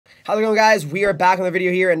How's it going, guys? We are back on the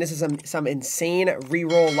video here, and this is some insane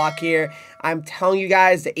reroll luck here. I'm telling you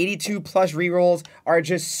guys, the 82 plus rerolls are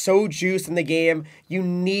just so juiced in the game. You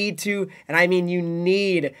need to, and I mean you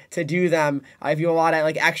need to do them. If you have a lot of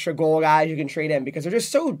like extra goal guys, you can trade in because they're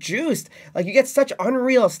just so juiced. Like you get such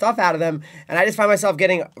unreal stuff out of them, and I just find myself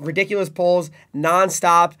getting ridiculous pulls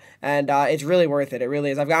nonstop, and it's really worth it. It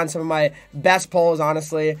really is. I've gotten some of my best pulls,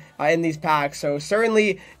 honestly, in these packs. So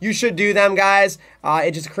certainly you should do them, guys.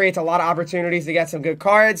 It just creates a lot of opportunities to get some good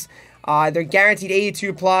cards. They're guaranteed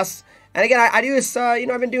 82 plus. And again, I do this,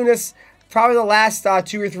 I've been doing this probably the last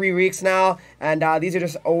 2 or 3 weeks now, and these are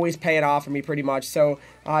just always paying off for me pretty much. So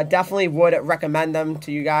definitely would recommend them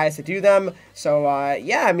to you guys to do them. So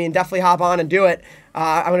yeah, I mean, definitely hop on and do it.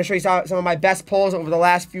 I'm going to show you some of my best pulls over the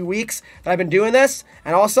last few weeks that I've been doing this.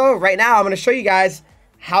 And also, right now, I'm going to show you guys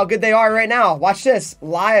how good they are right now. Watch this,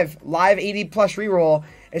 live 80 plus reroll.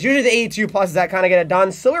 It's usually the 82 pluses that kind of get it done.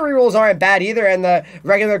 Silver rerolls aren't bad either, and the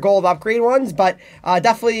regular gold upgrade ones, but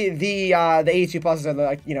definitely the 82 pluses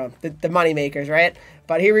are the money makers, right?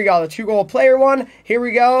 But here we go, the 2 gold player one. Here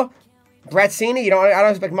we go, Bretzini. I don't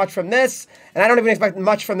expect much from this, and I don't even expect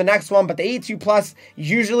much from the next one. But the 82 plus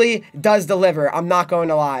usually does deliver. I'm not going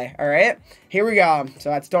to lie. All right, here we go. So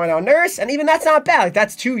that's Darnell Nurse, and even that's not bad. Like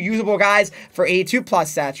that's 2 usable guys for 82 plus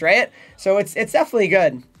sets, right? So it's definitely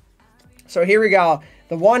good. So here we go.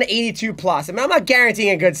 The 182 plus. I mean, I'm not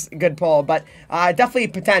guaranteeing a good pull, but definitely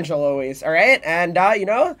potential always. All right, and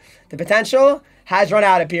the potential has run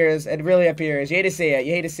out. Appears it really appears. You hate to see it.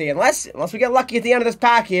 You hate to see it. Unless we get lucky at the end of this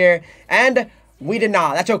pack here, and we did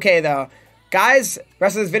not. That's okay though, guys.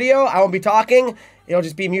 Rest of this video, I won't be talking. It'll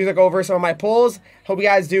just be music over some of my pulls. Hope you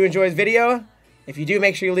guys do enjoy this video. If you do,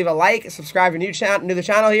 make sure you leave a like, subscribe if you're new to the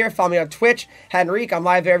channel here. Follow me on Twitch, Henreek. I'm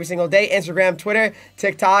live there every single day. Instagram, Twitter,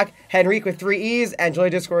 TikTok, Henreek with 3 E's. And join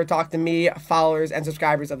Discord to talk to me, followers, and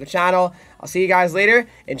subscribers of the channel. I'll see you guys later.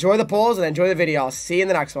 Enjoy the polls and enjoy the video. I'll see you in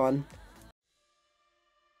the next one.